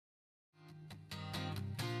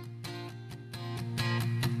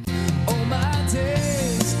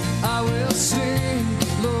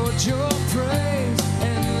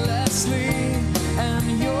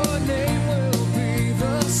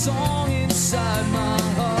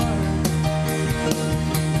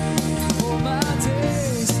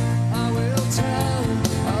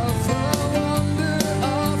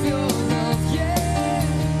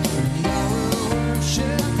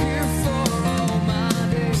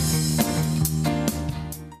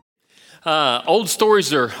Old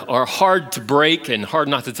stories are hard to break and hard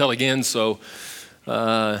not to tell again, so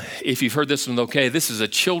if you've heard this one, okay, this is a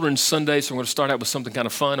children's Sunday, so I'm going to start out with something kind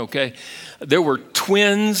of fun, okay? There were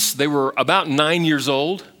twins. They were about 9 years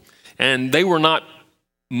old, and they were not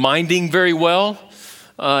minding very well.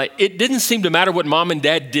 It didn't seem to matter what mom and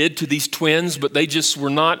dad did to these twins, but they just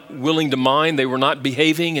were not willing to mind. They were not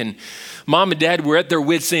behaving, and mom and dad were at their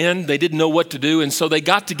wits' end. They didn't know what to do, and so they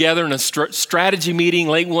got together in a strategy meeting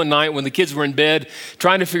late one night when the kids were in bed,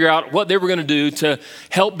 trying to figure out what they were going to do to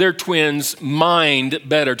help their twins mind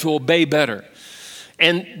better, to obey better.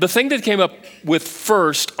 And the thing that came up with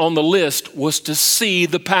first on the list was to see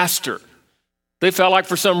the pastor. They felt like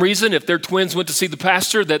for some reason, if their twins went to see the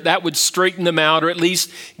pastor, that would straighten them out or at least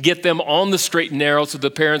get them on the straight and narrow so the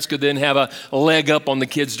parents could then have a leg up on the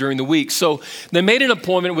kids during the week. So they made an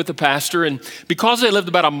appointment with the pastor, and because they lived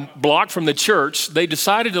about a block from the church, they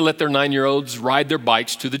decided to let their 9-year-olds ride their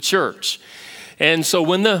bikes to the church. And so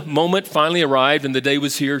when the moment finally arrived and the day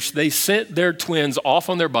was here, they sent their twins off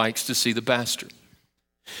on their bikes to see the pastor.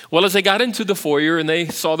 Well, as they got into the foyer and they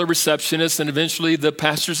saw the receptionist and eventually the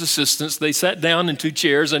pastor's assistants, they sat down in 2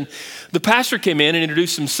 chairs, and the pastor came in and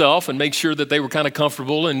introduced himself and made sure that they were kind of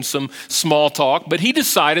comfortable and some small talk. But he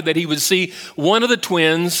decided that he would see one of the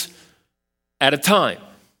twins at a time.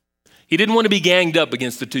 He didn't want to be ganged up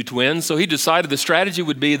against the 2 twins, so he decided the strategy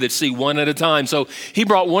would be to see one at a time. So he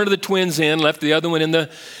brought one of the twins in, left the other one in the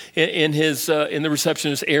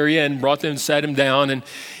receptionist area, and brought them and sat him down.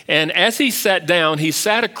 And as he sat down, he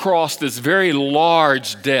sat across this very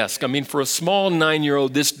large desk. I mean, for a small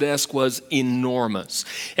 9-year-old, this desk was enormous.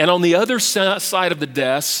 And on the other side of the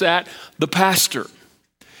desk sat the pastor.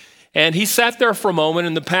 And he sat there for a moment,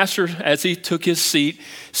 and the pastor, as he took his seat,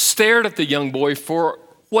 stared at the young boy for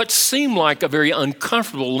what seemed like a very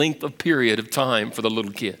uncomfortable length of period of time for the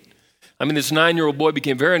little kid. I mean, this 9-year-old boy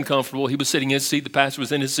became very uncomfortable. He was sitting in his seat. The pastor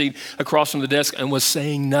was in his seat across from the desk and was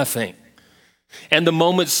saying nothing. And the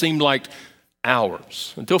moment seemed like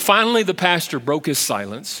hours until finally the pastor broke his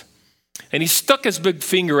silence, and he stuck his big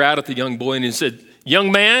finger out at the young boy and he said,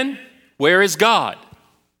 "Young man, where is God?"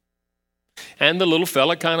 And the little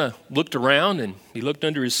fella kind of looked around, and he looked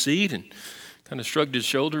under his seat and kind of shrugged his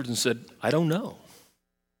shoulders and said, "I don't know."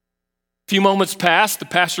 A few moments passed. The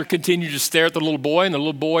pastor continued to stare at the little boy, and the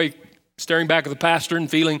little boy staring back at the pastor and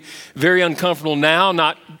feeling very uncomfortable now,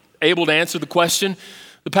 not able to answer the question.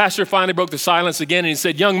 The pastor finally broke the silence again, and he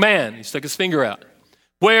said, "Young man," he stuck his finger out,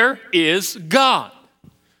 "where is God?"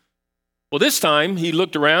 Well, this time he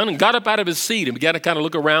looked around and got up out of his seat and began to kind of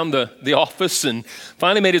look around the office, and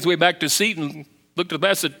finally made his way back to his seat and looked at the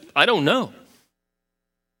pastor and said, "I don't know."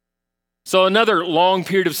 So another long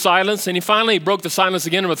period of silence, and he finally broke the silence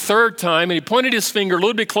again a third time, and he pointed his finger a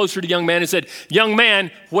little bit closer to the young man and said, "Young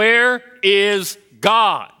man, where is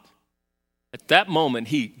God?" At that moment,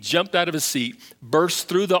 he jumped out of his seat, burst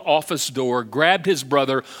through the office door, grabbed his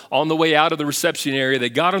brother on the way out of the reception area. They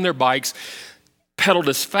got on their bikes, pedaled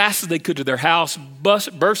as fast as they could to their house,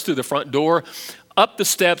 burst through the front door, up the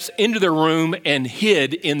steps into their room, and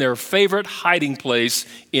hid in their favorite hiding place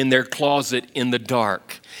in their closet in the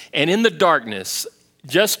dark. And in the darkness,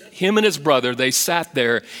 just him and his brother, they sat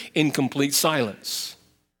there in complete silence.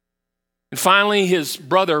 And finally, his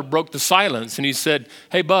brother broke the silence, and he said,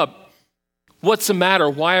 "Hey, bub, what's the matter?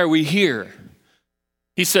 Why are we here?"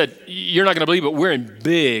 He said, "You're not going to believe it. We're in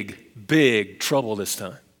big, big trouble this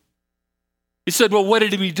time." He said, "Well, what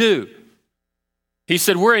did we do?" He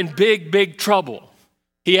said, "We're in big, big trouble."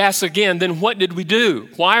 He asked again, "Then what did we do?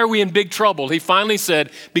 Why are we in big trouble?" He finally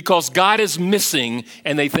said, "Because God is missing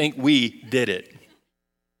and they think we did it."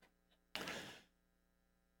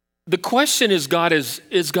 The question is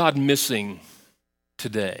God missing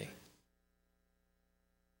today?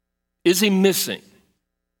 Is he missing?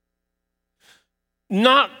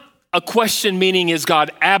 Not a question meaning is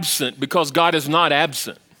God absent, because God is not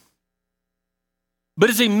absent. But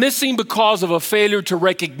is he missing because of a failure to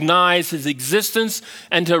recognize his existence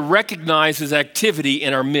and to recognize his activity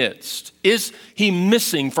in our midst? Is he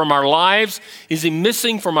missing from our lives? Is he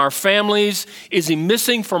missing from our families? Is he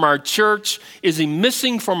missing from our church? Is he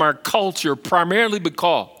missing from our culture primarily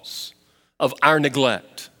because of our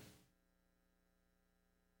neglect?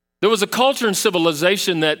 There was a culture and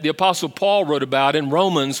civilization that the Apostle Paul wrote about in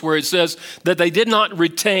Romans, where it says that they did not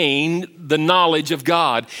retain the knowledge of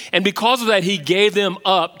God. And because of that, he gave them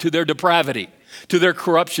up to their depravity, to their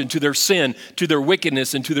corruption, to their sin, to their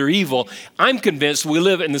wickedness, and to their evil. I'm convinced we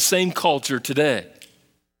live in the same culture today.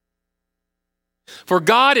 For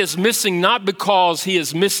God is missing not because he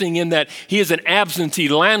is missing in that he is an absentee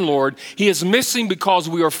landlord. He is missing because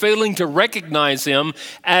we are failing to recognize him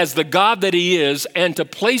as the God that he is and to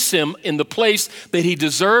place him in the place that he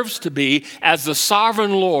deserves to be as the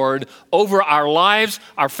sovereign Lord over our lives,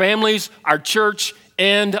 our families, our church,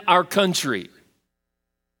 and our country.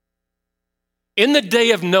 In the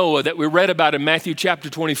day of Noah that we read about in Matthew chapter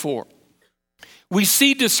 24, we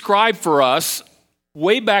see described for us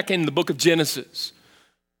way back in the book of Genesis,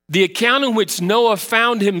 the account in which Noah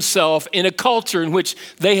found himself in a culture in which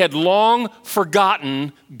they had long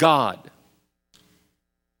forgotten God.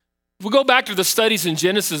 If we go back to the studies in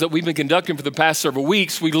Genesis that we've been conducting for the past several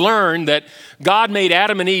weeks, we learned that God made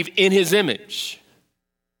Adam and Eve in his image.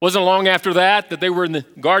 It wasn't long after that they were in the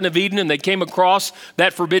Garden of Eden and they came across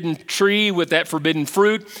that forbidden tree with that forbidden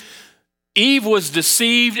fruit. Eve was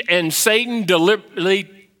deceived and Satan deliberately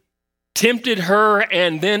tempted her,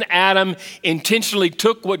 and then Adam intentionally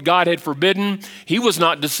took what God had forbidden. He was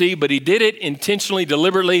not deceived, but he did it intentionally,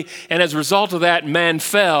 deliberately, and as a result of that, man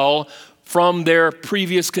fell from their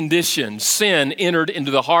previous condition. Sin entered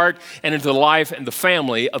into the heart and into the life and the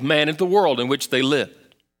family of man and the world in which they lived.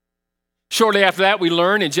 Shortly after that, we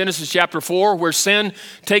learn in Genesis chapter 4 where sin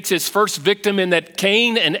takes its first victim in that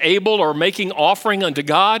Cain and Abel are making offering unto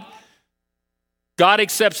God. God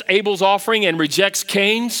accepts Abel's offering and rejects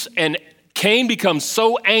Cain's, and Cain becomes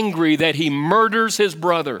so angry that he murders his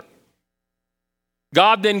brother.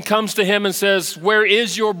 God then comes to him and says, "Where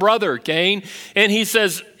is your brother, Cain?" And he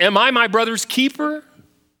says, "Am I my brother's keeper?"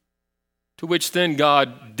 To which then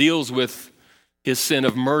God deals with his sin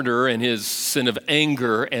of murder and his sin of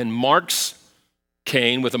anger and marks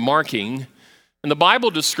Cain with a marking. And the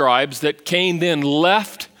Bible describes that Cain then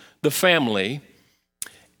left the family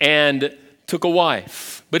and took a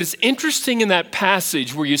wife. But it's interesting in that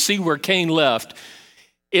passage where you see where Cain left,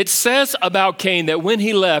 it says about Cain that when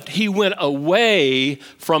he left, he went away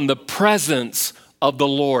from the presence of the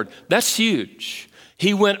Lord. That's huge.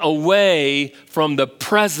 He went away from the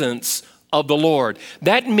presence of the Lord.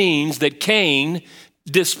 That means that Cain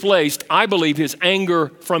displaced, I believe, his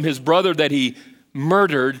anger from his brother that he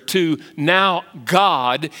murdered to now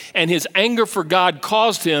God, and his anger for God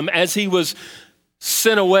caused him, as he was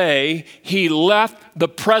sent away, he left the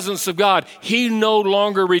presence of God. He no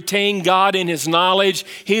longer retained God in his knowledge.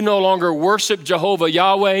 He no longer worshiped Jehovah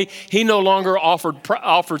Yahweh. He no longer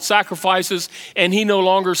offered sacrifices, and he no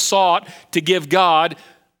longer sought to give God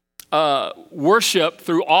worship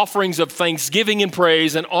through offerings of thanksgiving and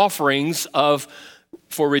praise and offerings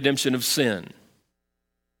for redemption of sin.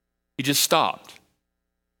 He just stopped.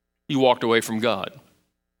 He walked away from God,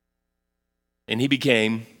 and he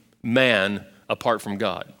became man apart from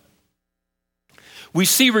God. We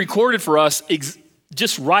see recorded for us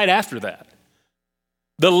just right after that,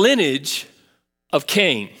 the lineage of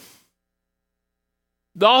Cain.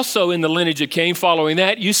 Also in the lineage of Cain, following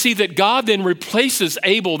that, you see that God then replaces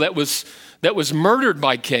Abel that was murdered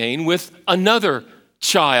by Cain with another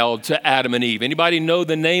child to Adam and Eve. Anybody know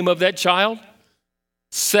the name of that child?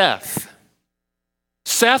 Seth.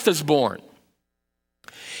 Seth is born.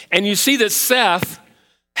 And you see that Seth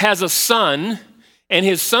has a son, and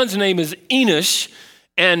his son's name is Enosh,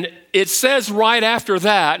 and it says right after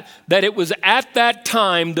that it was at that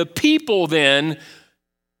time the people then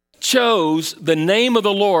chose the name of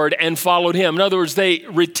the Lord and followed him. In other words, they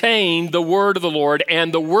retained the word of the Lord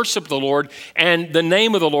and the worship of the Lord and the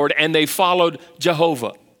name of the Lord, and they followed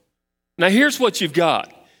Jehovah. Now here's what you've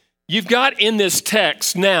got. You've got in this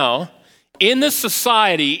text now, in the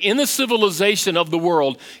society, in the civilization of the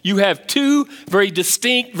world, you have two very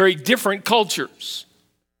distinct, very different cultures.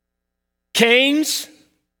 Cain's,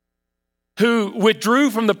 who withdrew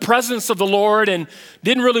from the presence of the Lord and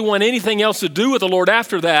didn't really want anything else to do with the Lord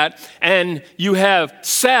after that. And you have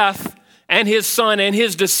Seth and his son and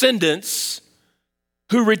his descendants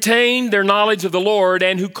who retain their knowledge of the Lord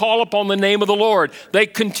and who call upon the name of the Lord. They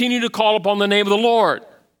continue to call upon the name of the Lord.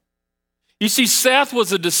 You see, Seth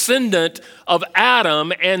was a descendant of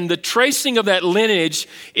Adam, and the tracing of that lineage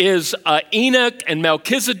is Enoch and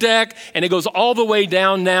Melchizedek, and it goes all the way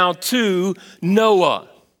down now to Noah.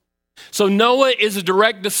 So Noah is a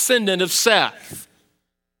direct descendant of Seth.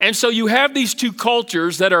 And so you have these two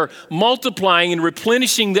cultures that are multiplying and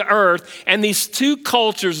replenishing the earth, and these two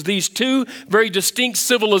cultures, these two very distinct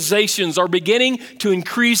civilizations are beginning to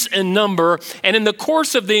increase in number. And in the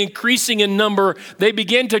course of the increasing in number, they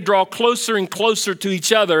begin to draw closer and closer to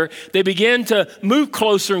each other. They begin to move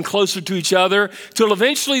closer and closer to each other till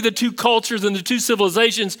eventually the two cultures and the two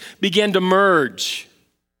civilizations begin to merge.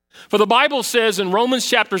 For the Bible says in Romans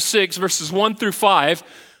chapter 6, verses 1 through 5,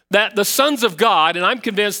 that the sons of God, and I'm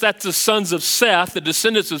convinced that's the sons of Seth, the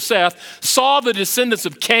descendants of Seth, saw the descendants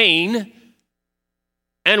of Cain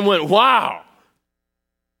and went, wow.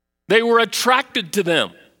 They were attracted to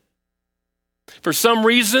them. For some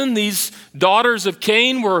reason, these daughters of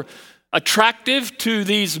Cain were attractive to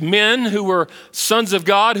these men who were sons of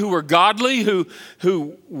God, who were godly,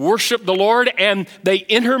 who worshiped the Lord, and they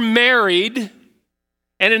intermarried.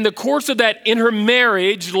 And in the course of that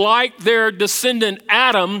intermarriage, like their descendant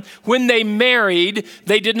Adam, when they married,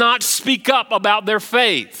 they did not speak up about their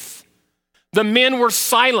faith. The men were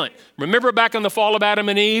silent. Remember back in the fall of Adam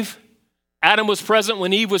and Eve? Adam was present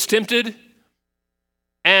when Eve was tempted,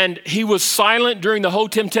 and he was silent during the whole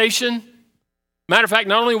temptation. Matter of fact,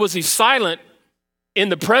 not only was he silent in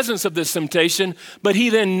the presence of this temptation, but he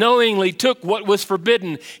then knowingly took what was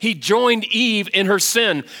forbidden. He joined Eve in her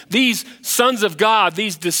sin. These sons of God,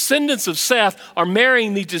 these descendants of Seth, are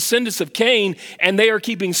marrying these descendants of Cain, and they are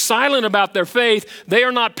keeping silent about their faith. They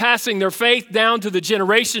are not passing their faith down to the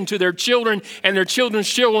generation, to their children and their children's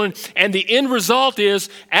children. And the end result is,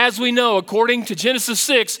 as we know, according to Genesis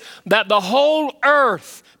 6, that the whole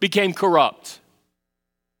earth became corrupt.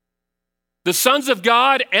 The sons of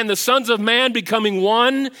God and the sons of man becoming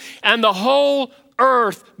one, and the whole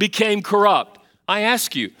earth became corrupt. I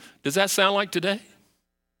ask you, does that sound like today?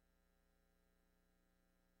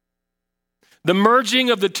 The merging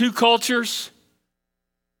of the two cultures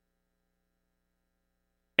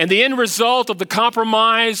and the end result of the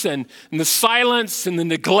compromise and the silence and the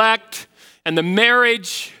neglect and the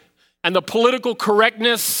marriage and the political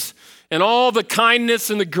correctness and all the kindness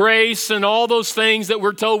and the grace and all those things that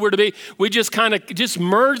we're told we're to be, we just kind of just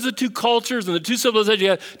merge the two cultures and the two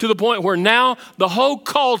civilizations to the point where now the whole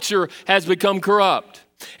culture has become corrupt.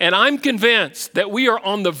 And I'm convinced that we are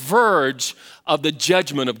on the verge of the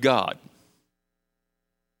judgment of God.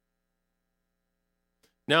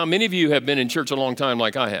 Now, many of you have been in church a long time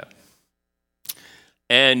like I have.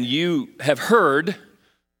 And you have heard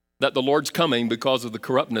that the Lord's coming because of the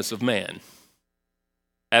corruptness of man.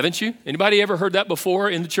 Haven't you? Anybody ever heard that before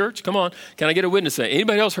in the church? Come on. Can I get a witness?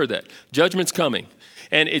 Anybody else heard that? Judgment's coming.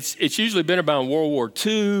 And it's usually been about World War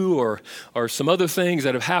II or some other things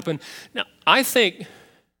that have happened. Now, I think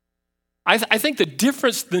the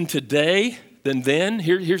difference than today than then,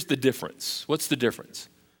 here's the difference. What's the difference?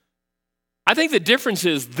 I think the difference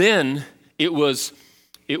is then it was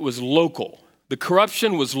local. The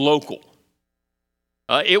corruption was local.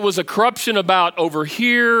 It was a corruption about over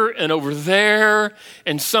here and over there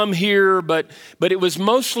and some here, but it was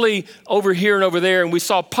mostly over here and over there. And we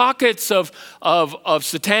saw pockets of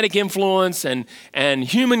satanic influence and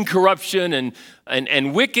human corruption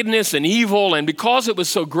and wickedness and evil. And because it was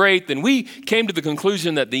so great, then we came to the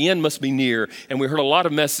conclusion that the end must be near. And we heard a lot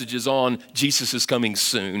of messages on Jesus is coming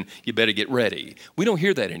soon. You better get ready. We don't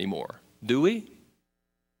hear that anymore, do we?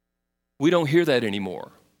 We don't hear that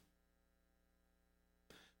anymore.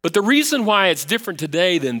 But the reason why it's different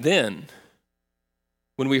today than then,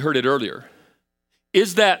 when we heard it earlier,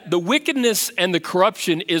 is that the wickedness and the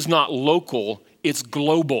corruption is not local, it's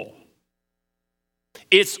global.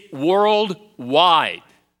 It's worldwide.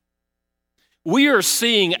 We are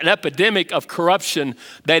seeing an epidemic of corruption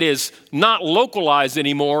that is not localized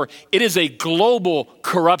anymore. It is a global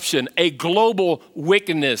corruption, a global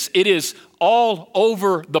wickedness. It is all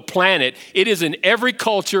over the planet. It is in every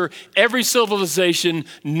culture, every civilization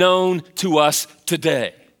known to us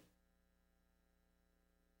today.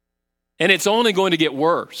 And it's only going to get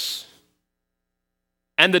worse.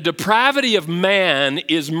 And the depravity of man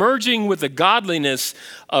is merging with the godliness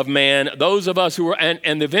of man, those of us who are,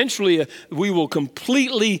 and eventually we will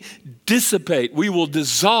completely dissipate. We will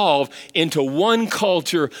dissolve into one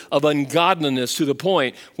culture of ungodliness to the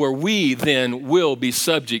point where we then will be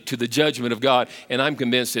subject to the judgment of God. And I'm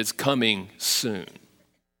convinced it's coming soon.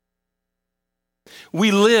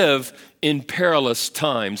 We live in perilous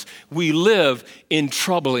times. We live in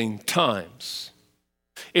troubling times.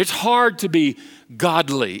 It's hard to be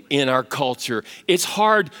godly in our culture. It's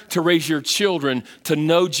hard to raise your children to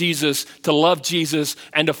know Jesus, to love Jesus,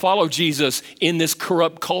 and to follow Jesus in this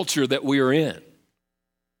corrupt culture that we are in.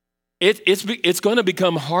 It's going to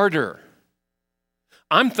become harder.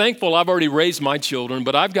 I'm thankful I've already raised my children,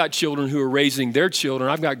 but I've got children who are raising their children.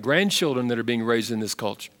 I've got grandchildren that are being raised in this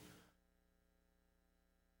culture.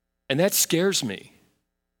 And that scares me.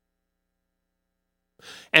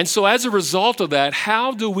 And so as a result of that,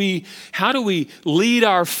 how do we lead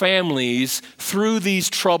our families through these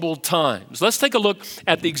troubled times? Let's take a look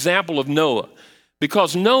at the example of Noah,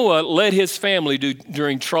 because Noah led his family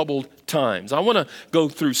during troubled times. I want to go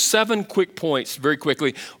through 7 quick points very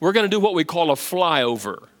quickly. We're going to do what we call a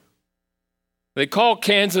flyover. They call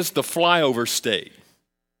Kansas the flyover state,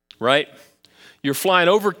 right? You're flying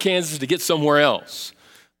over Kansas to get somewhere else.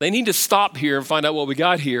 They need to stop here and find out what we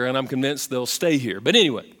got here, and I'm convinced they'll stay here. But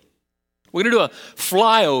anyway, we're going to do a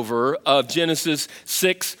flyover of Genesis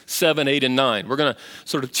 6, 7, 8, and 9. We're going to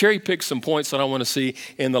sort of cherry pick some points that I want to see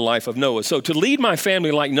in the life of Noah. So to lead my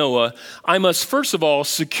family like Noah, I must first of all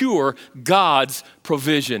secure God's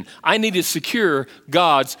provision. I need to secure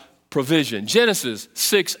God's provision. Genesis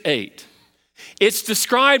 6, 8. It's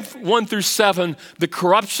described 1 through 7, the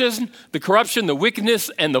corruption, the wickedness,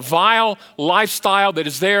 and the vile lifestyle that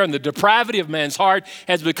is there, and the depravity of man's heart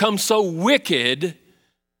has become so wicked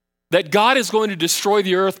that God is going to destroy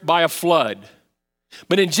the earth by a flood.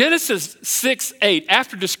 But in Genesis 6, 8,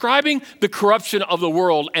 after describing the corruption of the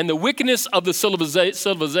world and the wickedness of the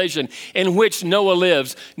civilization in which Noah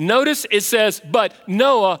lives, notice it says, but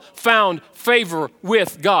Noah found favor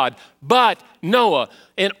with God. But Noah.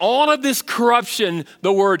 In all of this corruption,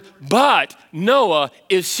 the word but Noah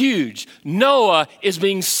is huge. Noah is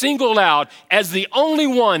being singled out as the only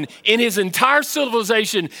one in his entire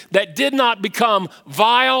civilization that did not become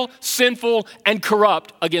vile, sinful, and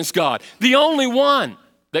corrupt against God. The only one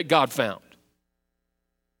that God found.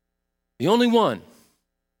 The only one.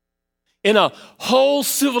 In a whole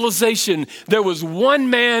civilization, there was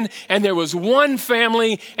one man and there was one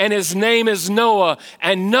family, and his name is Noah.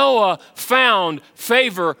 And Noah found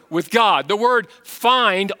favor with God. The word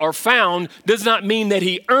find or found does not mean that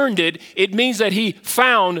he earned it. It means that he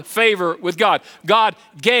found favor with God. God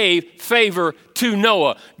gave favor to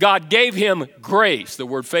Noah. God gave him grace. The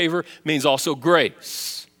word favor means also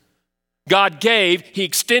grace. God he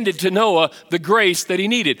extended to Noah the grace that he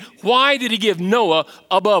needed. Why did he give Noah,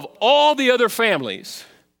 above all the other families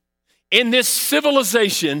in this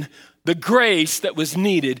civilization, the grace that was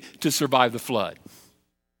needed to survive the flood?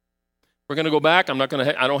 We're going to go back.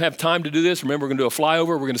 I don't have time to do this. Remember, we're going to do a flyover.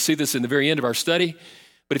 We're going to see this in the very end of our study.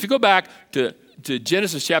 But if you go back to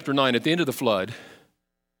Genesis chapter 9, at the end of the flood,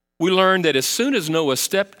 we learn that as soon as Noah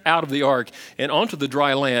stepped out of the ark and onto the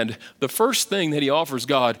dry land, the first thing that he offers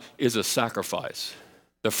God is a sacrifice.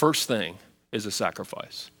 The first thing is a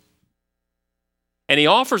sacrifice. And he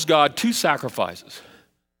offers God two sacrifices.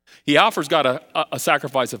 He offers God a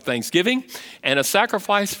sacrifice of thanksgiving and a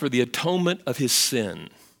sacrifice for the atonement of his sin.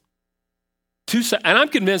 And I'm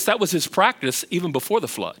convinced that was his practice even before the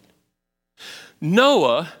flood.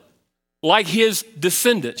 Noah, like his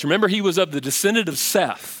descendants, remember he was of the descendant of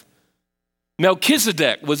Seth.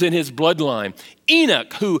 Melchizedek was in his bloodline.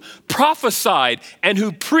 Enoch, who prophesied and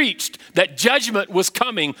who preached that judgment was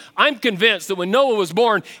coming. I'm convinced that when Noah was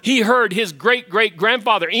born, he heard his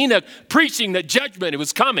great-great-grandfather Enoch preaching that judgment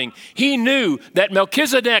was coming. He knew that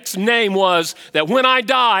Melchizedek's name was that when I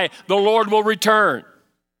die, the Lord will return.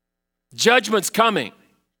 Judgment's coming.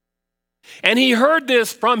 And he heard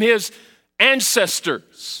this from his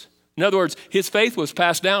ancestors. In other words, his faith was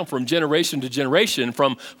passed down from generation to generation,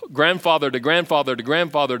 from grandfather to grandfather to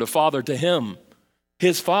grandfather to father to him.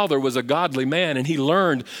 His father was a godly man, and he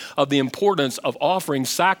learned of the importance of offering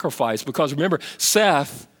sacrifice because remember,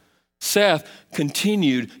 Seth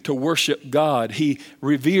continued to worship God. He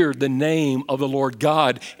revered the name of the Lord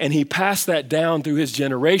God, and he passed that down through his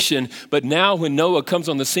generation. But now when Noah comes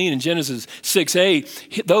on the scene in Genesis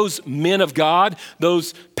 6:8, those men of God,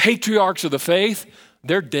 those patriarchs of the faith,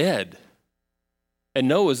 they're dead. And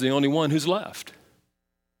Noah's the only one who's left.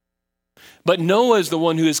 But Noah is the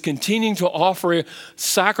one who is continuing to offer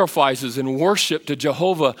sacrifices and worship to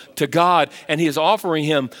Jehovah, to God, and he is offering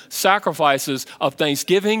him sacrifices of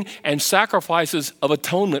thanksgiving and sacrifices of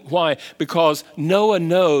atonement. Why? Because Noah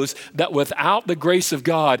knows that without the grace of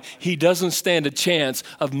God, he doesn't stand a chance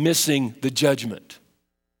of missing the judgment.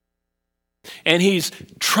 And he's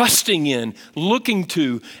trusting in, looking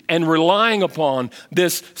to, and relying upon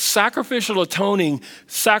this sacrificial atoning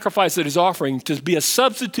sacrifice that he's offering to be a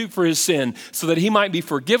substitute for his sin so that he might be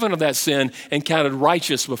forgiven of that sin and counted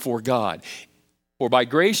righteous before God. For by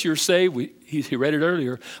grace you're saved, he read it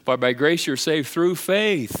earlier, but by grace you're saved through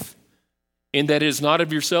faith, in that it is not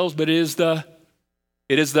of yourselves, but it is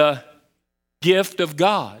the gift of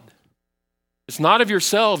God. It's not of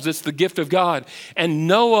yourselves, it's the gift of God. And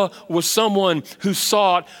Noah was someone who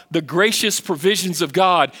sought the gracious provisions of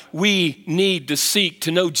God. We need to seek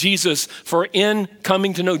to know Jesus, for in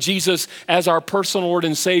coming to know Jesus as our personal Lord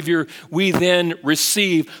and Savior, we then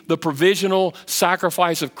receive the provisional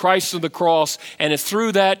sacrifice of Christ on the cross, and it's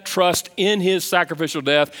through that trust in his sacrificial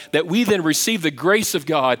death that we then receive the grace of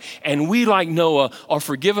God, and we, like Noah, are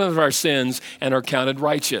forgiven of our sins and are counted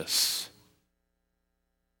righteous.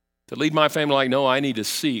 To lead my family like Noah, I need to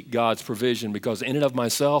seek God's provision because in and of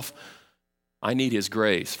myself, I need his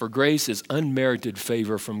grace. For grace is unmerited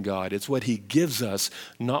favor from God. It's what he gives us,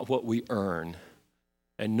 not what we earn.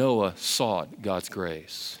 And Noah sought God's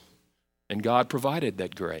grace. And God provided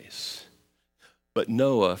that grace. But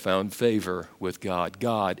Noah found favor with God.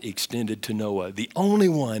 God extended to Noah, the only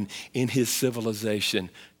one in his civilization,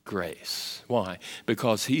 grace. Why?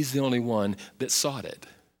 Because he's the only one that sought it.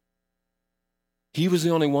 He was the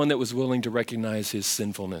only one that was willing to recognize his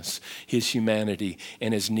sinfulness, his humanity,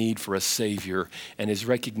 and his need for a Savior, and his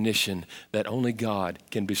recognition that only God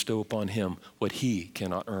can bestow upon him what he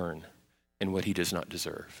cannot earn and what he does not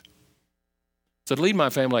deserve. So to lead my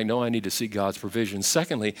family, I know I need to seek God's provision.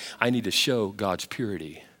 Secondly, I need to show God's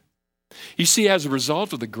purity. You see, as a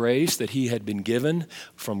result of the grace that he had been given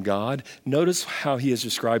from God, notice how he is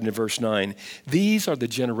described in verse 9. These are the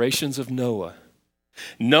generations of Noah.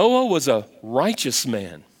 Noah was a righteous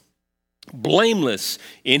man, blameless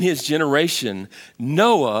in his generation.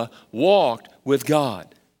 Noah walked with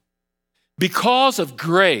God. Because of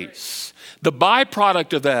grace, the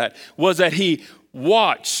byproduct of that was that he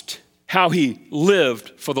watched how he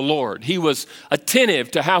lived for the Lord. He was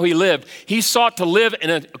attentive to how he lived. He sought to live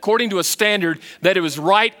according to a standard that it was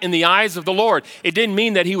right in the eyes of the Lord. It didn't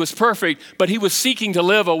mean that he was perfect, but he was seeking to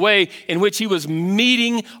live a way in which he was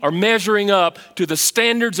meeting or measuring up to the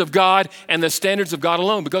standards of God and the standards of God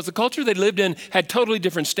alone, because the culture they lived in had totally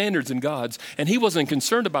different standards than God's, and he wasn't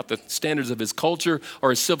concerned about the standards of his culture or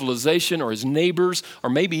his civilization or his neighbors or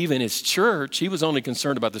maybe even his church. He was only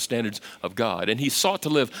concerned about the standards of God, and he sought to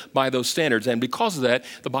live by those standards. And because of that,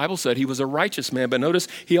 the Bible said he was a righteous man. But notice,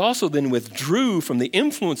 he also then withdrew from the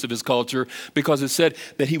influence of his culture because it said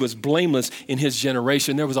that he was blameless in his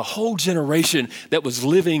generation. There was a whole generation that was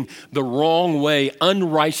living the wrong way,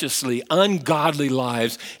 unrighteously, ungodly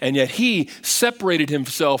lives. And yet he separated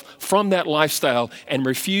himself from that lifestyle and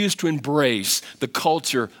refused to embrace the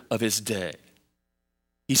culture of his day.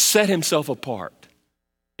 He set himself apart.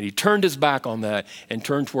 And he turned his back on that and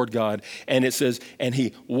turned toward God. And it says, and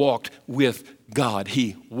he walked with God.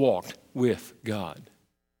 He walked with God.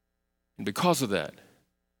 And because of that,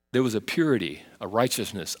 there was a purity, a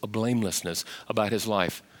righteousness, a blamelessness about his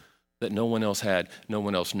life that no one else had, no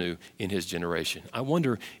one else knew in his generation. I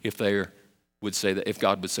wonder if they would say that, if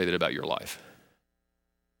God would say that about your life.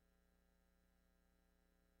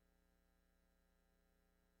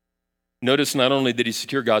 Notice not only did he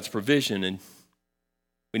secure God's provision, and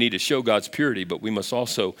we need to show God's purity, but we must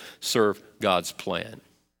also serve God's plan.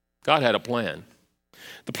 God had a plan.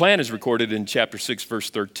 The plan is recorded in chapter 6, verse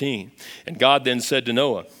 13. And God then said to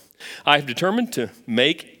Noah, I have determined to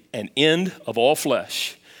make an end of all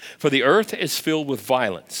flesh, for the earth is filled with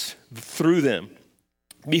violence through them.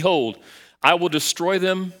 Behold, I will destroy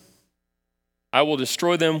them. I will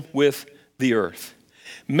destroy them with the earth.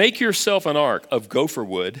 Make yourself an ark of gopher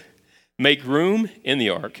wood. Make room in the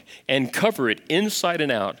ark and cover it inside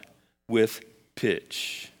and out with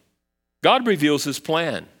pitch. God reveals his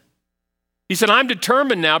plan. He said, I'm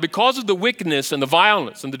determined now, because of the wickedness and the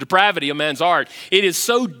violence and the depravity of man's heart, it is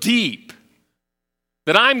so deep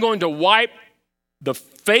that I'm going to wipe the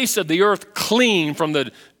face of the earth clean from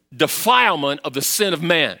the defilement of the sin of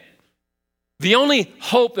man. The only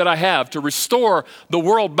hope that I have to restore the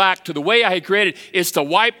world back to the way I had created is to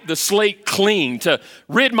wipe the slate clean, to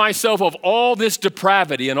rid myself of all this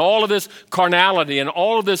depravity and all of this carnality and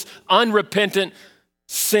all of this unrepentant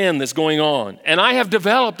sin that's going on. And I have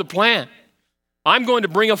developed a plan. I'm going to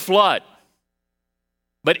bring a flood.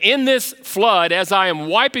 But in this flood, as I am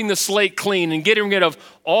wiping the slate clean and getting rid of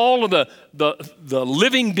all of the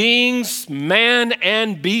living beings, man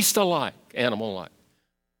and beast alike, animal alike,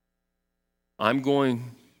 I'm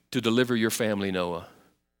going to deliver your family, Noah,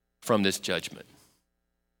 from this judgment.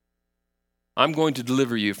 I'm going to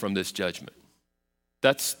deliver you from this judgment.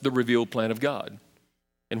 That's the revealed plan of God.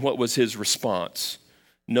 And what was his response?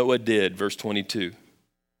 Noah did, verse 22,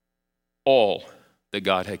 all that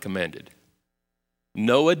God had commanded.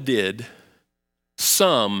 Noah did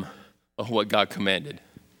some of what God commanded.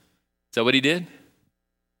 Is that what he did?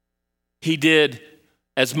 He did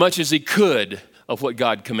as much as he could of what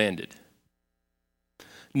God commanded.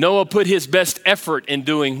 Noah put his best effort in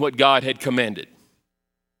doing what God had commanded.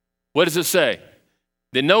 What does it say?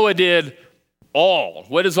 That Noah did all.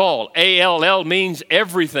 What is all? A-L-L means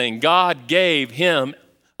everything. God gave him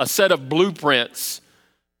a set of blueprints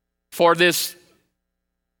for this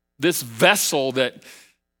vessel that,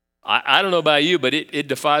 I don't know about you, but it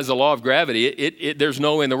defies the law of gravity. There's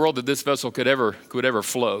no way in the world that this vessel could ever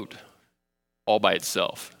float all by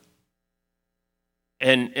itself.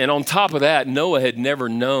 And on top of that, Noah had never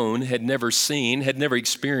known, had never seen, had never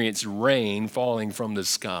experienced rain falling from the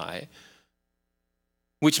sky.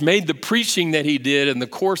 which made the preaching that he did in the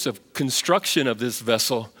course of construction of this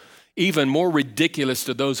vessel even more ridiculous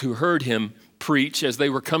to those who heard him preach as they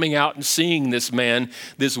were coming out and seeing this man,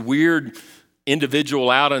 this weird individual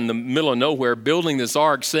out in the middle of nowhere building this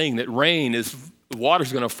ark, saying that the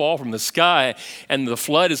water's going to fall from the sky and the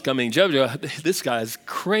flood is coming. This guy is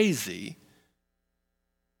crazy.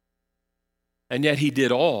 And yet he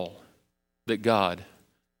did all that God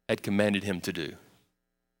had commanded him to do.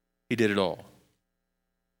 He did it all.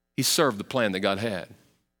 He served the plan that God had.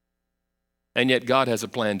 And yet God has a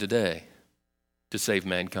plan today to save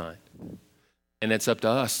mankind. And it's up to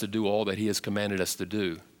us to do all that he has commanded us to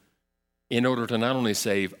do in order to not only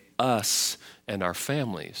save us and our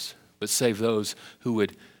families, but save those who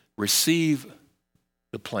would receive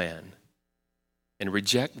the plan and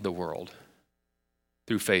reject the world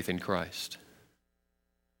through faith in Christ.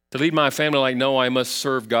 To lead my family like Noah, I must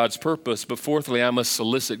serve God's purpose, but fourthly, I must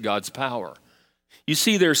solicit God's power. You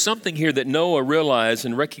see, there's something here that Noah realized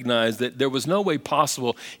and recognized that there was no way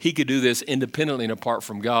possible he could do this independently and apart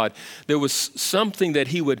from God. There was something that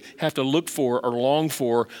he would have to look for or long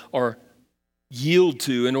for or yield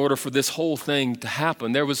to in order for this whole thing to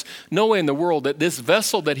happen. There was no way in the world that this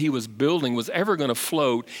vessel that he was building was ever going to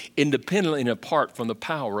float independently and apart from the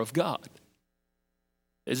power of God.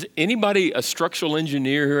 Is anybody, a structural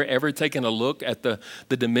engineer here, ever taken a look at the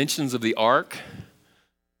dimensions of the ark?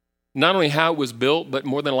 Not only how it was built, but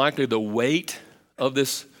more than likely the weight of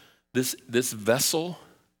this vessel.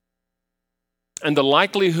 And the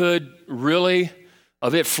likelihood really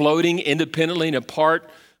of it floating independently and apart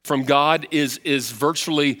from God is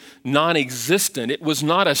virtually non-existent. It was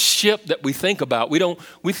not a ship that we think about.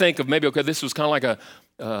 We think of maybe, okay, this was kind of like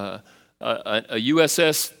a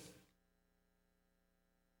USS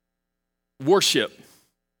warship,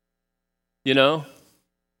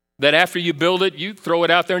 that after you build it, you throw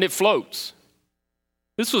it out there and it floats.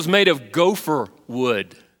 This was made of gopher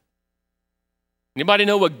wood. Anybody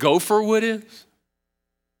know what gopher wood is?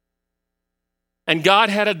 And God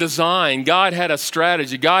had a design, God had a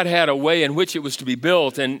strategy, God had a way in which it was to be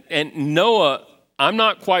built. And Noah, I'm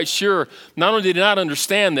not quite sure, not only did he not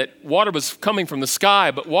understand that water was coming from the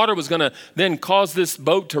sky, but water was going to then cause this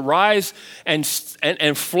boat to rise and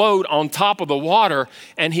float on top of the water.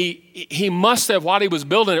 And he must have, while he was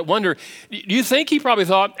building it, wondered, do you think he probably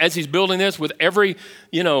thought as he's building this with every,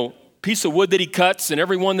 piece of wood that he cuts and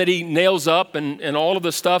every one that he nails up and all of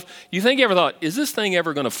the stuff, you think he ever thought, is this thing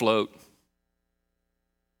ever going to float?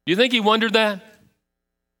 Do you think he wondered that?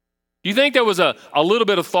 Do you think there was a little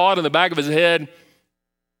bit of thought in the back of his head?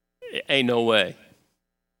 Ain't no way.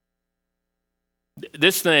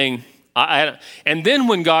 This thing, and then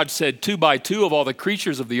when God said 2 by 2 of all the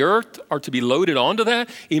creatures of the earth are to be loaded onto that,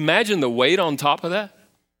 imagine the weight on top of that.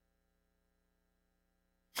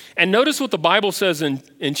 And notice what the Bible says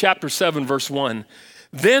in chapter 7, verse 1.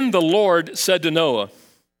 Then the Lord said to Noah,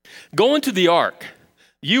 go into the ark,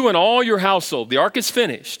 you and all your household. The ark is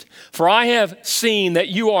finished. For I have seen that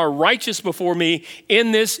you are righteous before me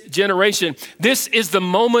in this generation. This is the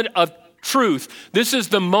moment of truth. This is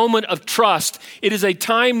the moment of trust. It is a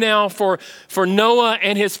time now for Noah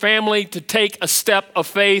and his family to take a step of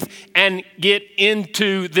faith and get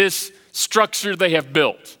into this structure they have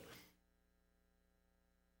built.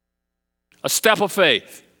 A step of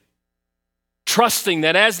faith. Trusting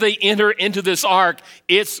that as they enter into this ark,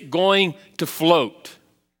 it's going to float.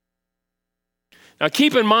 Now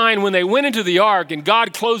keep in mind, when they went into the ark and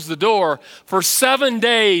God closed the door, for 7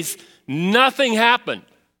 days, nothing happened.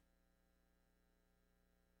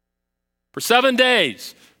 For 7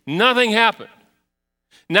 days, nothing happened.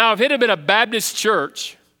 Now, if it had been a Baptist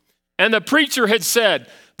church and the preacher had said,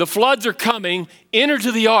 the floods are coming, enter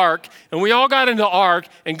to the ark, and we all got into the ark,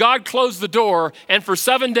 and God closed the door, and for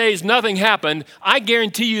 7 days, nothing happened, I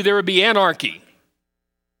guarantee you there would be anarchy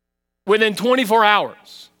within 24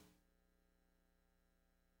 hours.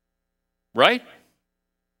 Right?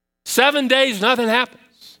 7 days, nothing happens.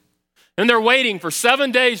 And they're waiting for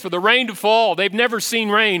 7 days for the rain to fall. They've never seen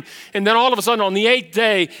rain. And then all of a sudden on the 8th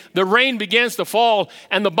day, the rain begins to fall.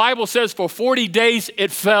 And the Bible says for 40 days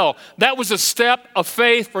it fell. That was a step of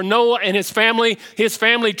faith for Noah and his family. His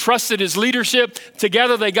family trusted his leadership.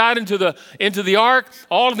 Together they got into the ark.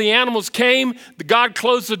 All of the animals came. God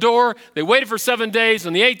closed the door. They waited for 7 days.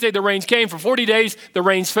 On the 8th day, the rains came. For 40 days, the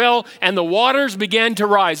rains fell. And the waters began to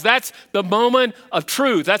rise. That's the moment of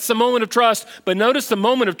truth. That's the moment of trust. But notice the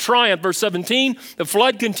moment of triumph. Verse 17, the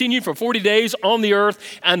flood continued for 40 days on the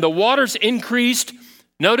earth, and the waters increased.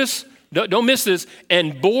 Notice, don't miss this,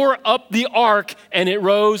 and bore up the ark, and it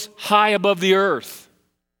rose high above the earth.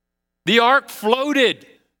 The ark floated.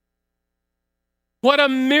 What a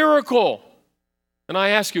miracle. And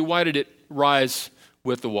I ask you, why did it rise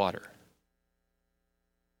with the water?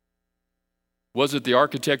 Was it the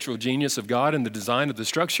architectural genius of God in the design of the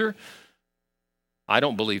structure? I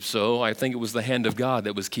don't believe so. I think it was the hand of God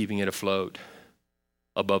that was keeping it afloat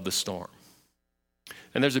above the storm.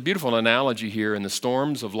 And there's a beautiful analogy here in the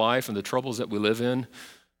storms of life and the troubles that we live in.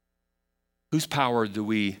 Whose power do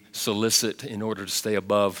we solicit in order to stay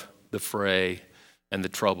above the fray and the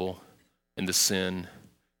trouble and the sin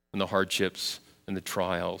and the hardships and the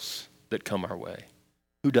trials that come our way?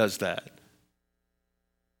 Who does that?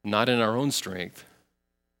 Not in our own strength,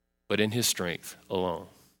 but in his strength alone.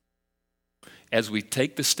 As we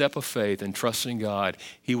take the step of faith and trust in God,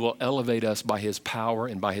 he will elevate us by his power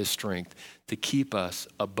and by his strength to keep us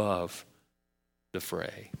above the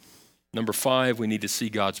fray. Number 5, we need to see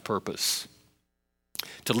God's purpose.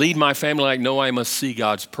 To lead my family like Noah, I must see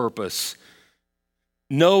God's purpose.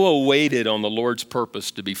 Noah waited on the Lord's purpose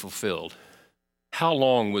to be fulfilled. How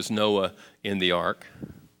long was Noah in the ark?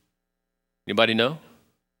 Anybody know?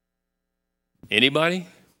 Anybody?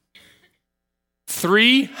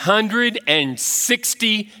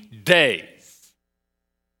 360 days.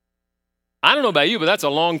 I don't know about you, but that's a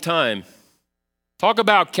long time. Talk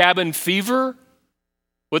about cabin fever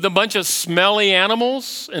with a bunch of smelly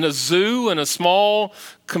animals in a zoo in a small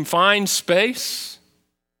confined space.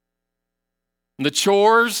 And the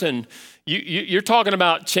chores, and you're talking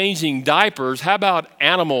about changing diapers. How about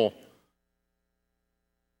animal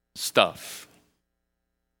stuff?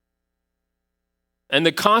 And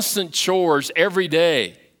the constant chores every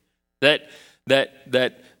day that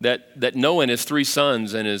Noah and his 3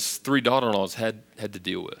 sons and his 3 daughter-in-laws had to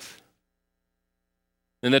deal with.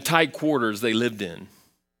 And the tight quarters they lived in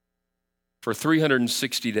for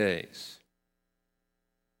 360 days.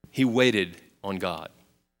 He waited on God.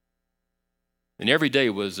 And every day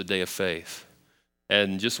was a day of faith.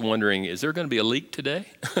 And just wondering, is there going to be a leak today?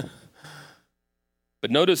 But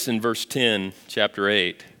notice in verse 10, chapter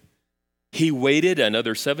 8, he waited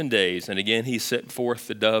another 7 days, and again he sent forth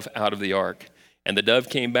the dove out of the ark. And the dove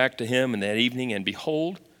came back to him in that evening, and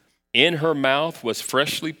behold, in her mouth was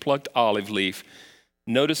freshly plucked olive leaf.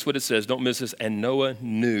 Notice what it says, don't miss this. And Noah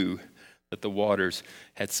knew that the waters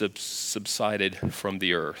had subsided from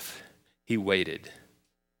the earth. He waited.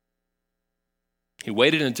 He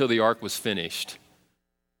waited until the ark was finished.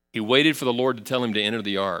 He waited for the Lord to tell him to enter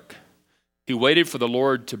the ark. He waited for the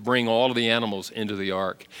Lord to bring all of the animals into the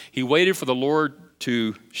ark. He waited for the Lord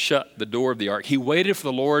to shut the door of the ark. He waited for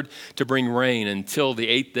the Lord to bring rain until the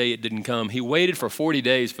 8th day it didn't come. He waited for 40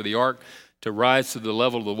 days for the ark to rise to the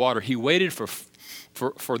level of the water. He waited for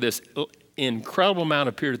this incredible amount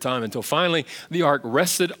of period of time until finally the ark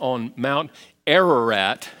rested on Mount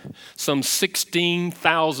Ararat, some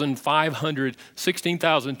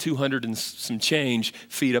 16,200 and some change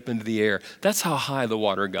feet up into the air. That's how high the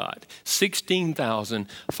water got.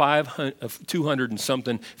 16,200 and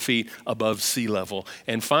something feet above sea level.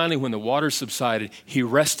 And finally, when the water subsided, he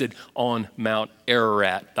rested on Mount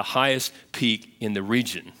Ararat, the highest peak in the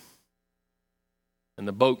region. And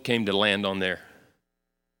the boat came to land on there.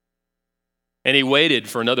 And he waited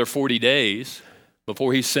for another 40 days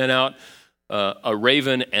before he sent out a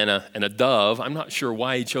raven and a dove. I'm not sure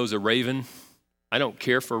why he chose a raven. I don't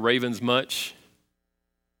care for ravens much.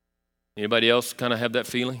 Anybody else kind of have that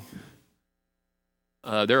feeling?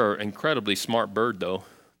 They're an incredibly smart bird, though.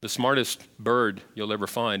 The smartest bird you'll ever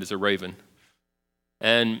find is a raven.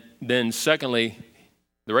 And then secondly,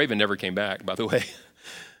 the raven never came back, by the way.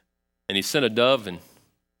 And he sent a dove, and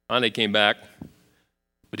finally it came back.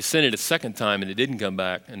 But he sent it a second time, and it didn't come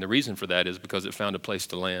back. And the reason for that is because it found a place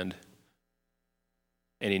to land.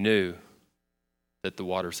 And he knew that the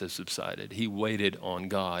waters had subsided. He waited on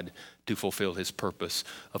God to fulfill his purpose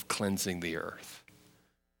of cleansing the earth.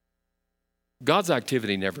 God's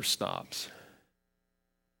activity never stops.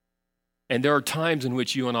 And there are times in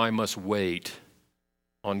which you and I must wait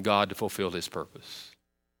on God to fulfill his purpose.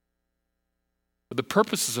 But the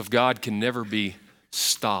purposes of God can never be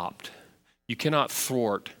stopped. You cannot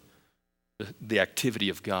thwart the activity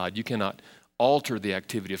of God. You cannot alter the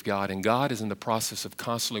activity of God. And God is in the process of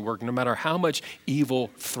constantly working. No matter how much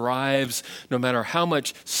evil thrives, no matter how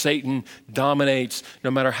much Satan dominates,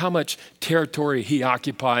 no matter how much territory he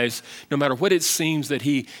occupies, no matter what it seems that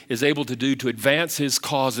he is able to do to advance his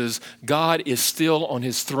causes, God is still on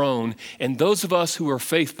his throne. And those of us who are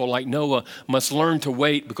faithful, like Noah, must learn to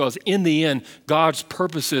wait, because in the end, God's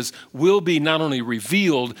purposes will be not only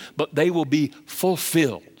revealed, but they will be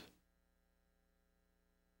fulfilled.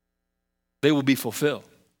 They will be fulfilled.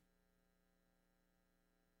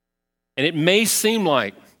 And it may seem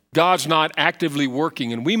like God's not actively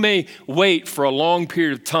working. And we may wait for a long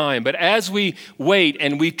period of time, but as we wait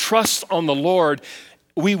and we trust on the Lord,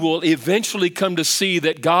 we will eventually come to see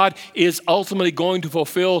that God is ultimately going to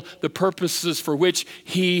fulfill the purposes for which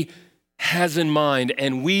he has in mind,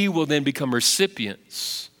 and we will then become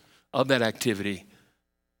recipients of that activity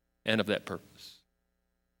and of that purpose.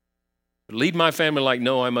 Lead my family like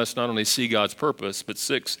Noah, I must not only see God's purpose, but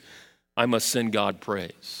 6, I must send God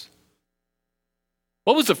praise.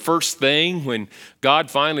 What was the first thing when God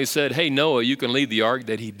finally said, hey, Noah, you can leave the ark,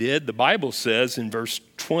 that he did? The Bible says in verse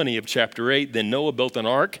 20 of chapter 8, then Noah built an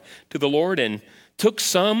ark to the Lord and took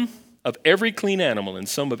some of every clean animal and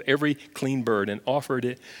some of every clean bird and offered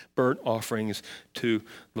it burnt offerings to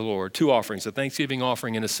the Lord. 2 offerings, a thanksgiving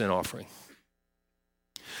offering and a sin offering.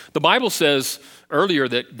 The Bible says earlier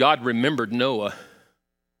that God remembered Noah,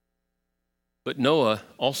 but Noah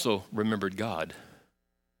also remembered God.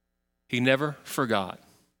 He never forgot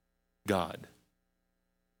God.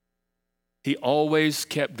 He always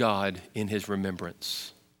kept God in his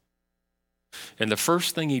remembrance. And the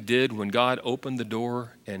first thing he did when God opened the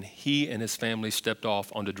door and he and his family stepped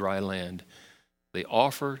off onto dry land, they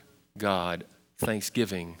offered God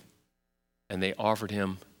thanksgiving and they offered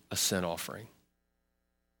him a sin offering.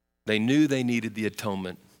 They knew they needed the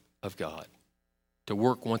atonement of God to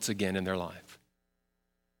work once again in their life.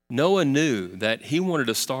 Noah knew that he wanted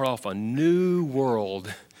to start off a new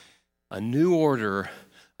world, a new order,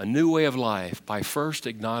 a new way of life by first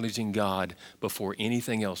acknowledging God before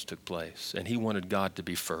anything else took place. And he wanted God to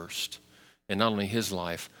be first in not only his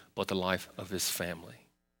life, but the life of his family.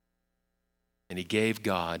 And he gave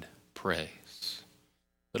God praise.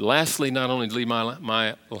 But lastly, not only to lead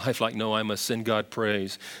my life like Noah, I must send God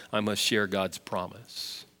praise. I must share God's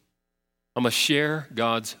promise. I must share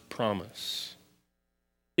God's promise.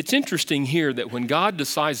 It's interesting here that when God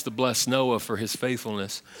decides to bless Noah for his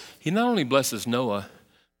faithfulness, he not only blesses Noah,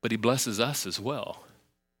 but he blesses us as well.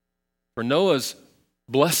 For Noah's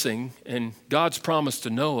blessing and God's promise to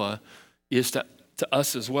Noah is to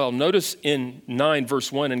us as well. Notice in 9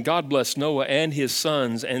 verse 1, and God blessed Noah and his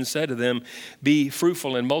sons and said to them, be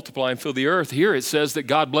fruitful and multiply and fill the earth. Here it says that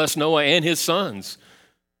God blessed Noah and his sons.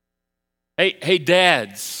 Hey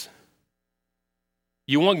dads,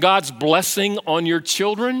 you want God's blessing on your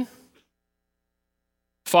children?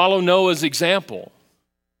 Follow Noah's example.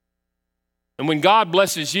 And when God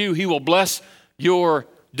blesses you, he will bless your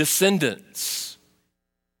descendants.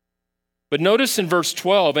 But notice in verse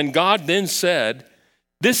 12, and God then said,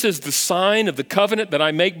 this is the sign of the covenant that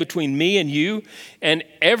I make between me and you and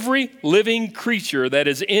every living creature that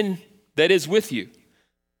is with you.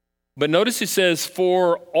 But notice it says,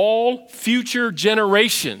 for all future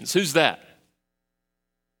generations. Who's that?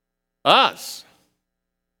 Us.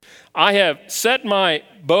 I have set my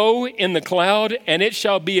bow in the cloud, and it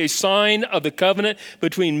shall be a sign of the covenant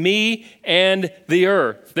between me and the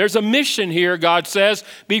earth. There's a mission here, God says.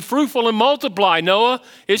 Be fruitful and multiply, Noah.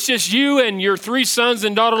 It's just you and your 3 sons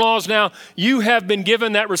and daughter-in-laws now. You have been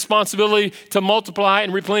given that responsibility to multiply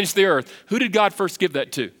and replenish the earth. Who did God first give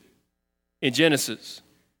that to? In Genesis,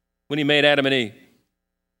 when he made Adam and Eve.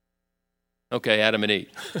 Okay, Adam and Eve.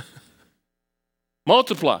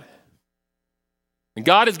 Multiply. And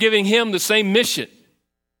God is giving him the same mission.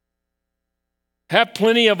 Have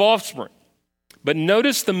plenty of offspring. But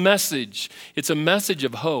notice the message. It's a message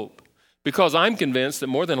of hope. Because I'm convinced that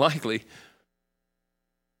more than likely,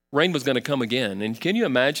 rain was going to come again. And can you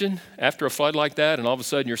imagine after a flood like that and all of a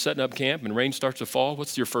sudden you're setting up camp and rain starts to fall?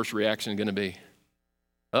 What's your first reaction going to be?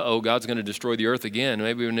 Uh-oh, God's going to destroy the earth again.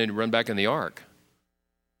 Maybe we need to run back in the ark.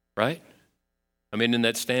 Right? I mean, didn't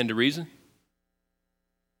that stand to reason?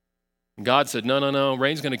 God said, no,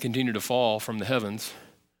 rain's going to continue to fall from the heavens,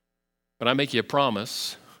 but I make you a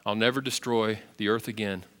promise, I'll never destroy the earth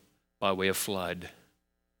again by way of flood.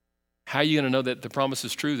 How are you going to know that the promise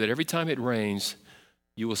is true? That every time it rains,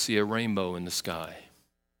 you will see a rainbow in the sky.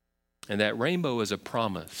 And that rainbow is a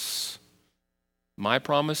promise. My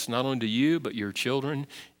promise, not only to you, but your children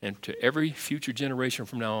and to every future generation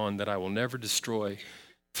from now on, that I will never destroy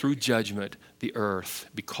through judgment the earth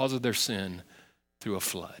because of their sin through a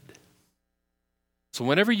flood. So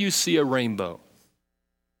whenever you see a rainbow,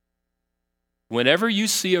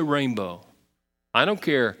 I don't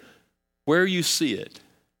care where you see it.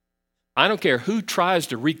 I don't care who tries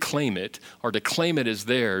to reclaim it or to claim it as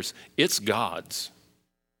theirs. It's God's.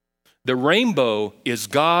 The rainbow is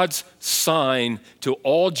God's sign to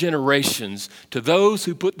all generations, to those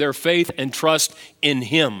who put their faith and trust in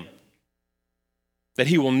him, that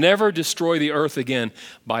he will never destroy the earth again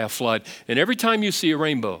by a flood. And every time you see a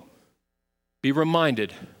rainbow, be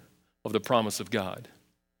reminded of the promise of God.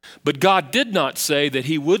 But God did not say that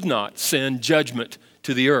he would not send judgment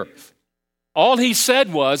to the earth. All he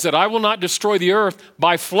said was that I will not destroy the earth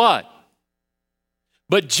by flood.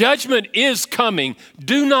 But judgment is coming.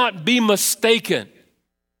 Do not be mistaken.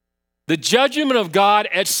 The judgment of God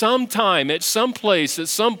at some time, at some place, at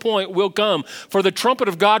some point will come. For the trumpet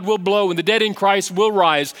of God will blow and the dead in Christ will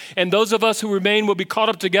rise. And those of us who remain will be caught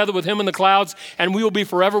up together with him in the clouds, and we will be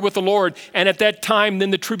forever with the Lord. And at that time,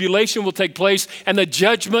 then the tribulation will take place and the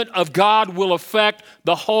judgment of God will affect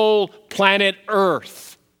the whole planet Earth.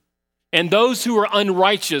 And those who are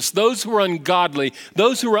unrighteous, those who are ungodly,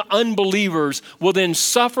 those who are unbelievers will then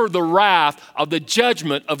suffer the wrath of the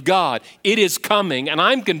judgment of God. It is coming, and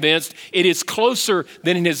I'm convinced it is closer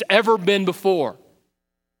than it has ever been before.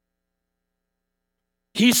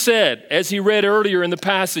 He said, as he read earlier in the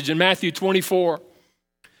passage in Matthew 24,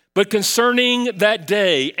 but concerning that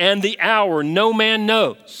day and the hour no man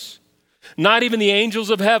knows, not even the angels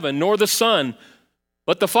of heaven, nor the Son,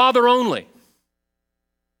 but the Father only.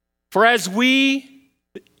 For as we,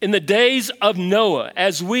 in the days of Noah,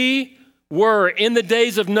 as we were in the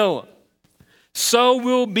days of Noah, so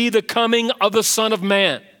will be the coming of the Son of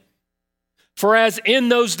Man. For as in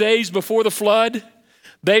those days before the flood,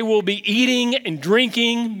 they will be eating and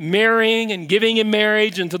drinking, marrying and giving in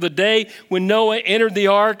marriage until the day when Noah entered the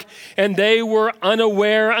ark, and they were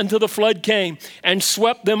unaware until the flood came and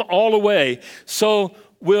swept them all away. So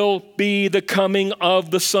will be the coming of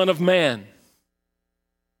the Son of Man.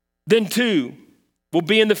 Then two will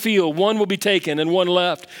be in the field, one will be taken and one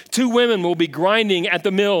left. Two women will be grinding at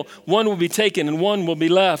the mill, one will be taken and one will be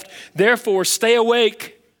left. Therefore, stay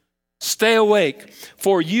awake,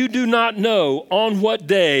 for you do not know on what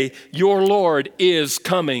day your Lord is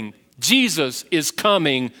coming. Jesus is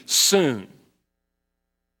coming soon.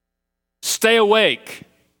 Stay awake,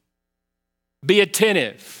 be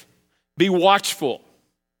attentive, be watchful,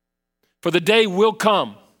 for the day will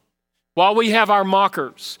come. While we have our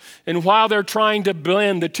mockers, and while they're trying to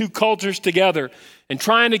blend the two cultures together and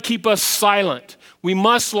trying to keep us silent, we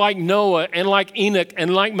must, like Noah and like Enoch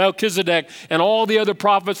and like Melchizedek and all the other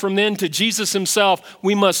prophets from then to Jesus himself,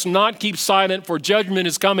 we must not keep silent, for judgment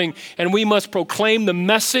is coming, and we must proclaim the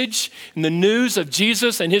message and the news of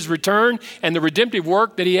Jesus and his return and the redemptive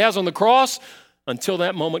work that he has on the cross until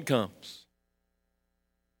that moment comes.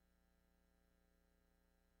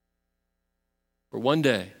 For one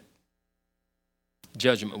day,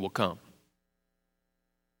 judgment will come.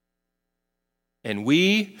 And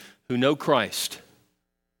we who know Christ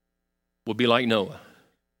will be like Noah.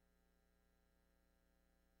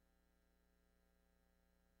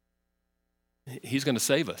 He's going to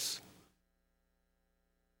save us.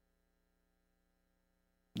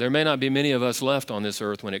 There may not be many of us left on this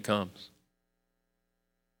earth when it comes.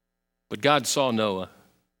 But God saw Noah,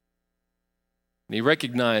 and he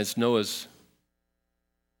recognized Noah's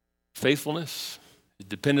faithfulness, his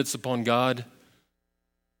dependence upon God,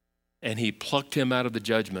 and he plucked him out of the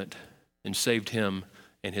judgment and saved him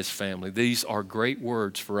and his family. These are great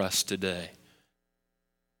words for us today.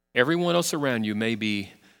 Everyone else around you may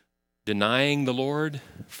be denying the Lord,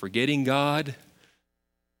 forgetting God,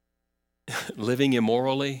 living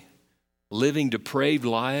immorally, living depraved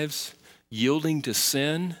lives, yielding to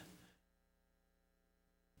sin.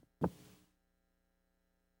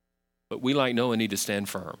 But we, like Noah, need to stand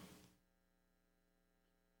firm.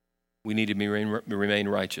 We need to remain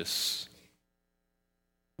righteous.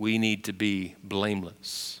 We need to be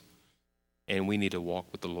blameless. And we need to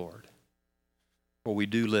walk with the Lord. For we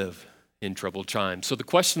do live in troubled times. So the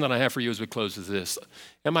question that I have for you as we close is this: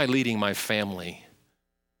 am I leading my family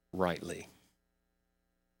rightly?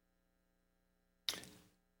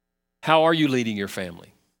 How are you leading your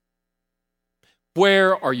family?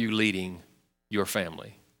 Where are you leading your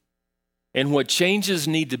family? And what changes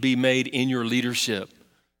need to be made in your leadership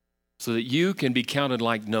so that you can be counted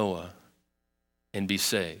like Noah and be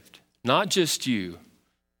saved? Not just you,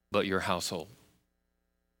 but your household.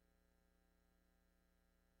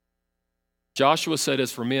 Joshua said,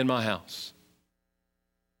 "As for me and my house,"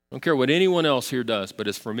 I don't care what anyone else here does, but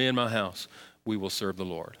as for me and my house, we will serve the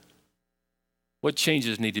Lord. What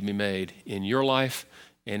changes need to be made in your life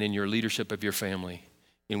and in your leadership of your family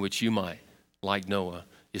in which you might, like Noah,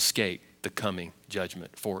 escape the coming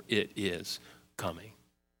judgment, for it is coming.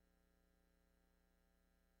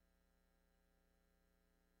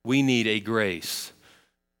 We need a grace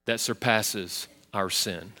that surpasses our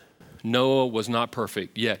sin. Noah was not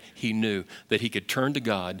perfect, yet he knew that he could turn to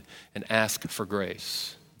God and ask for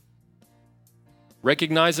grace.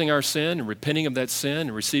 Recognizing our sin and repenting of that sin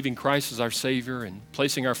and receiving Christ as our Savior and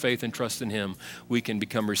placing our faith and trust in Him, we can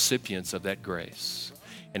become recipients of that grace.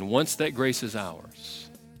 And once that grace is ours,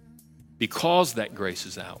 Because that grace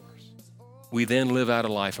is ours, we then live out a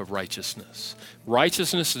life of righteousness.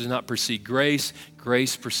 Righteousness does not precede grace.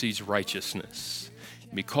 Grace precedes righteousness.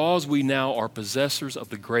 Because we now are possessors of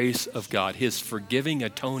the grace of God, his forgiving,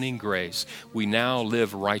 atoning grace, we now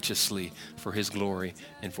live righteously for his glory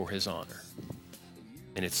and for his honor.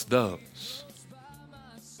 And it's those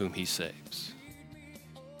whom he saves.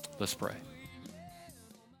 Let's pray.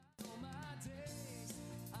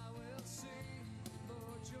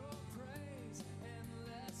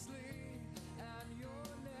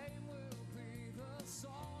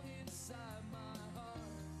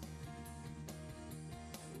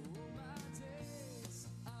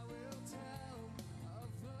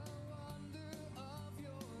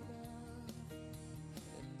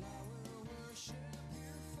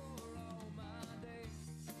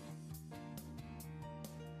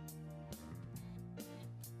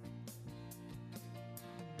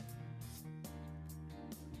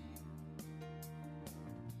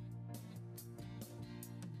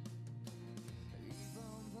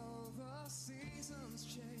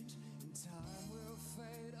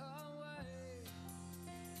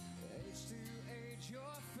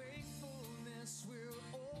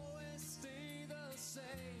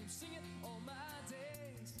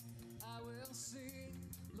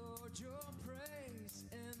 Your praise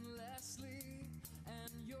endlessly,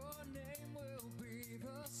 and your name will be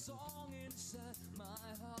the song.